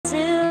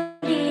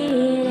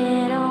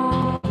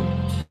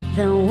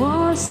The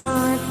walls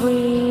start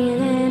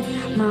breathing,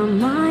 my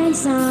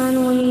mind's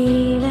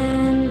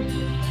unweaving.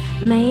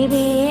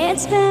 Maybe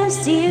it's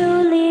best you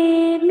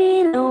leave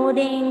me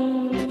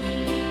loading.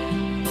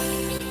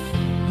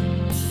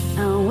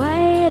 A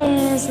weight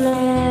is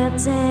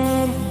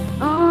lifted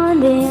on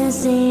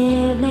this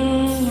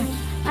evening.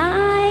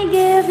 I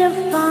give the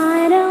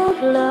final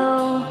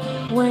blow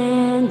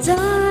when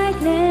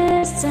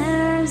darkness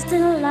turns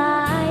to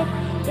light.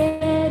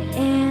 It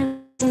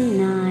ends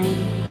tonight.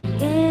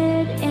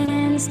 It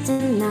ends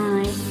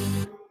tonight.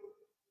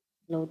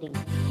 Loading.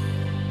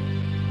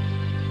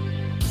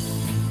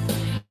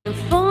 The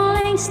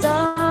falling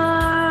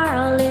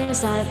star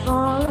lives, I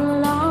fall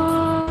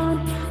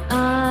alone.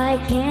 I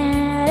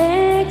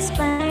can't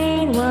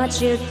explain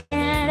what you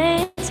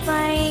can't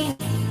explain.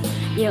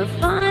 You're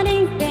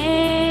finding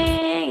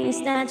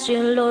things that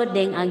you're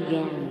loading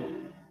again.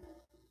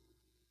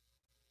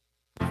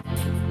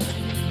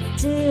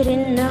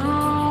 Didn't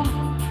know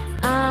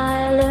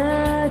I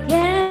look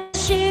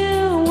at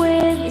you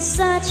with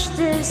such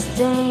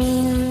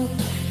disdain.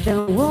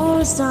 The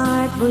walls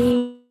start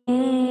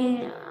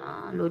breathing.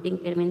 Loading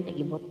permen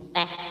tagibot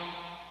teh.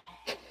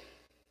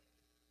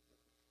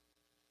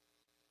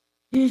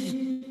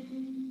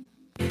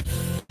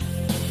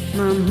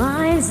 My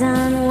mind's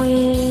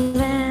unweaving.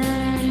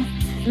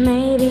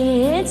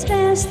 Maybe it's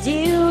best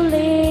you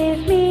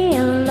leave me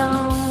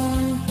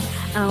alone.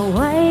 A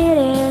weight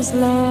is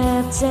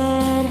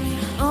lifted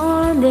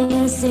on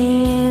this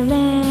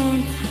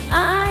evening.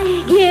 I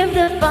give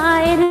the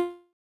final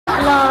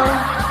blow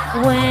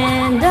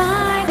when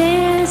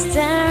darkness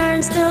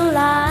turns to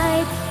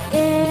light.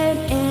 It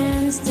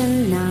ends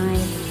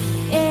tonight.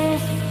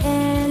 It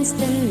ends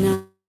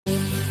tonight.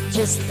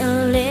 Just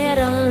a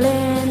little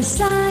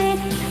insight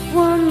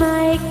won't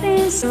make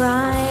this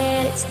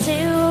right. It's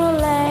too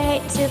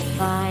late to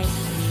fight.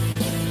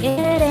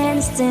 It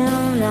ends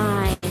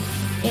tonight.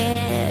 It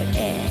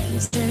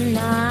ends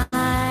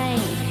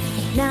tonight.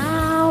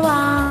 Now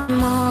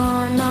I'm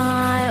on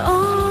my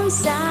own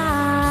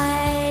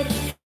side.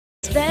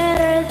 It's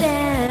better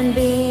than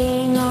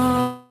being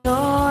on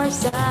your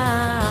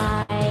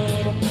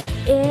side.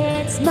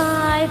 It's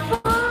my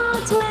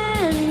fault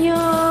when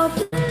you're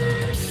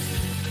blue.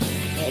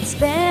 It's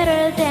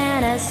better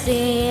than I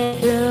see it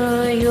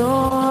through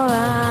your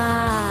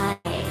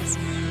eyes.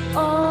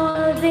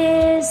 All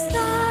these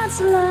thoughts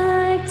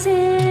lurked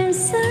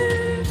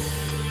inside.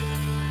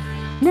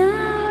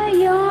 Now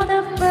you're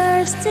the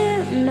first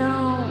to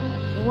know.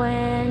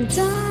 When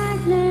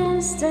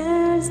darkness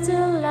turns to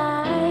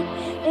light,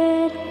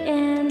 it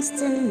ends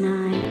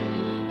tonight.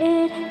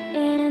 It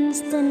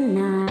ends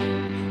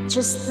tonight.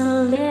 Just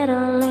a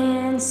little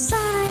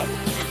insight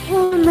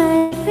will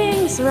make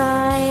things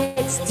right.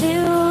 It's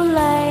too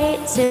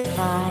late to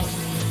fight.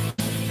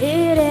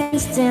 It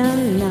ends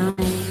tonight.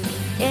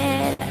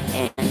 It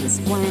ends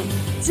when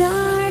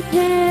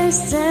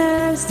darkness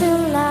turns to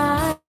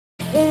light.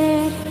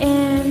 It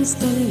ends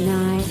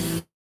tonight.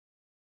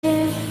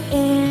 It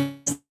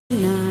ends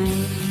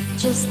tonight.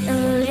 Just a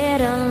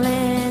little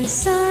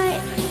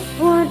insight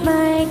won't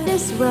make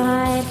this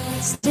right.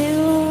 It's too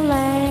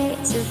late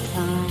to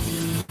fight.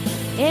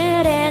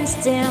 It ends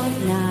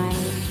tonight.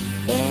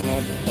 It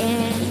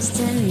ends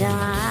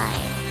tonight.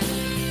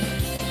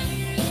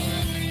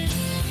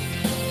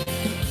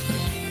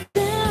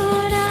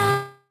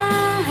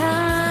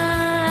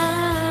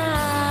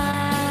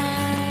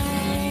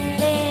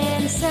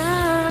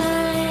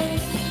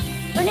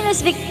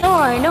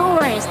 Victor, no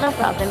worries, no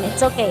problem,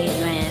 it's okay.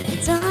 When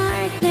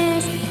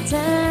darkness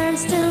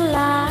turns to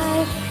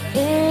light,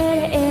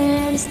 it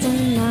ends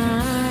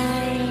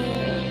tonight.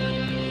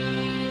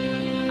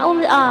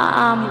 I'm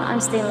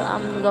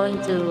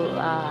going to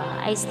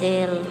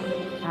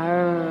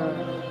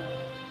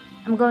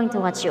I'm going to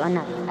watch you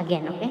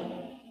again, okay?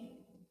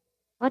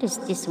 What is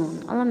this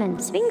one?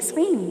 Element, swing.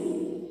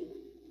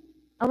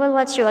 I will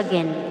watch you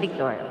again,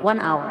 Victor. 1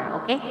 hour,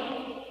 okay?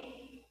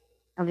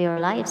 Of your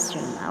live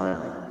stream, I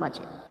will watch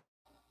it.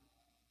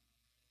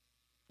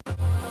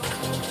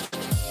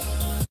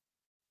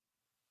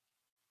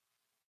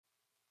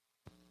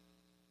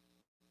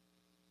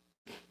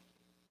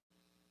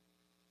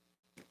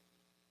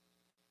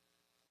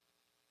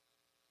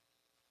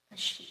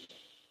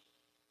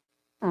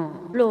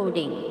 Oh,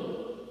 loading.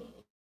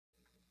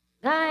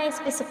 Guys,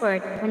 please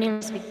support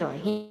Cornelius Victor.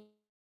 He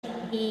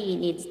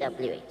needs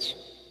WH.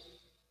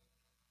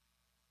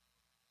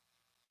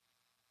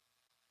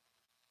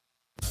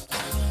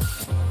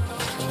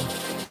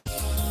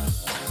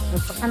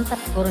 Magpakanta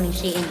siguro ni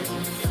Shein.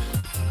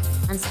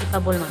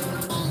 Unskippable man.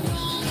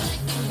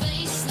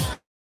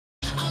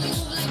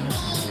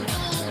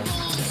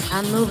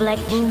 I move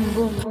like boom,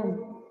 boom, boom.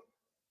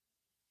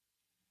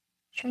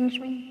 Swing.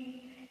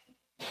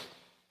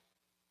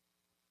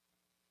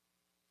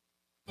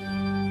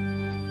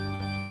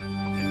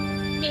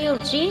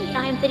 AOG,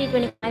 time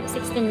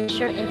 3:25:16.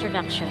 Short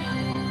introduction.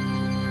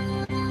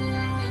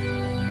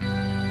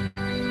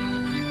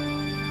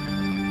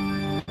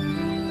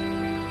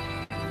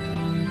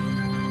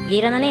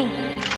 Gira na ni.